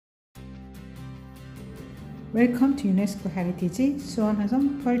Welcome to UNESCO Heritage Suwon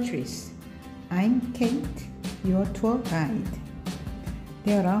Hwaseong Walking. I'm Kate, your tour guide.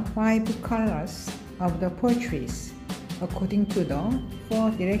 There are 5 colors of the portraits according to the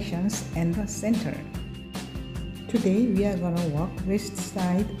 4 directions and the center. Today we are gonna walk west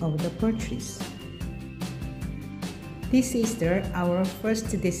side of the portraits. This is our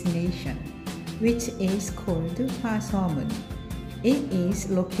first destination, which is called Hwaseong. It is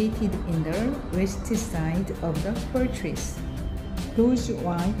located in the west side of the fortress. Those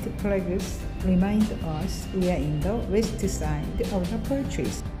white flags remind us we are in the west side of the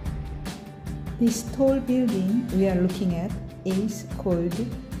fortress. This tall building we are looking at is called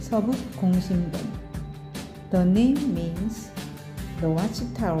서북공심동. The name means the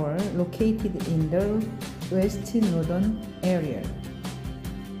watchtower located in the west northern area.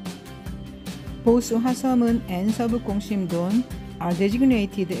 Both Hwaseong and 서북공심동 are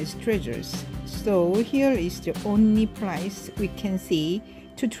designated as treasures, so here is the only place we can see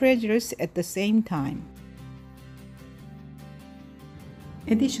 2 treasures at the same time.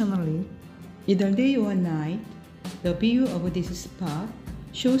 Additionally, either day or night, the view of this spot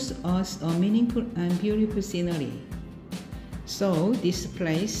shows us a meaningful and beautiful scenery. So this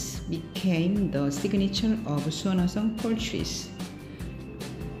place became the signature of Suwon Hwaseong Walking.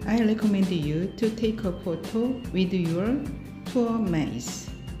 I recommend you to take a photo with your tour mates.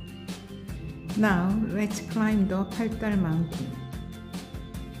 Now let's climb the 팔달 mountain.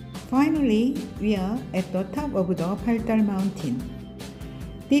 Finally, we are at the top of the 팔달 mountain.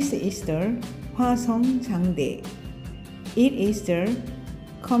 This is the Hwaseong 장대. It is the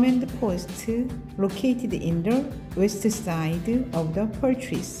command post located in the west side of the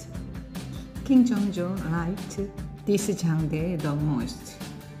fortress. King Jeongjo liked this 장대 the most.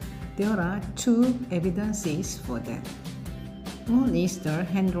 There are 2 evidences for that. One is the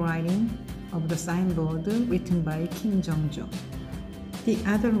handwriting of the signboard written by King Jeongjo. The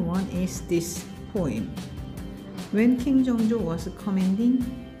other one is this poem. When King Jeongjo was commanding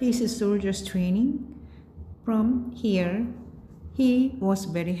his soldiers' training from here, he was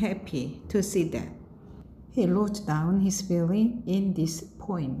very happy to see that. He wrote down his feeling in this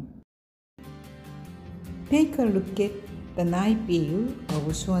poem. Take a look at the night view of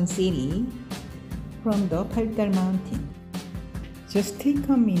Suwon City from the 팔달 mountain. Just take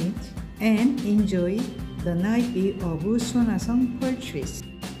a minute and enjoy the night view of Suwon Hwaseong Walking.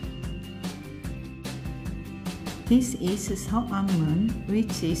 This is Seokangmun,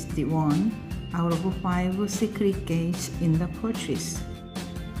 which is the one out of 5 secret gates in the fortress.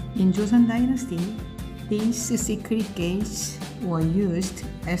 In Joseon Dynasty, these secret gates were used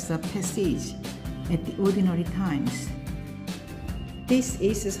as a passage at the ordinary times. This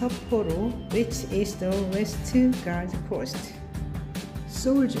is Seokporo, which is the west guard post.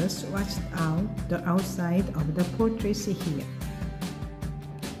 Soldiers watched out the outside of the fortress here.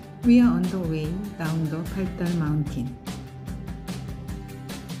 We are on the way down the 팔달 mountain.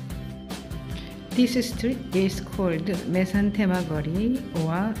 This street is called 메산테마거리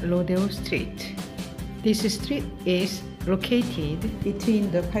or Rodeo Street. This street is located between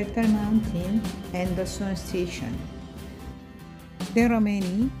the 팔달 mountain and the Suwon station. There are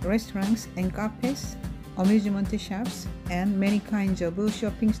many restaurants and cafes, amusement shops, and many kinds of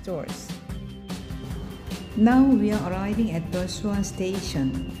shopping stores. Now we are arriving at the Suwon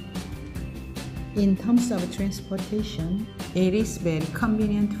station. In terms of transportation, it is very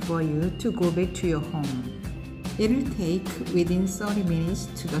convenient for you to go back to your home. It will take within 30 minutes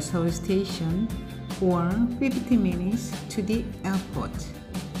to the Seoul station or 50 minutes to the airport.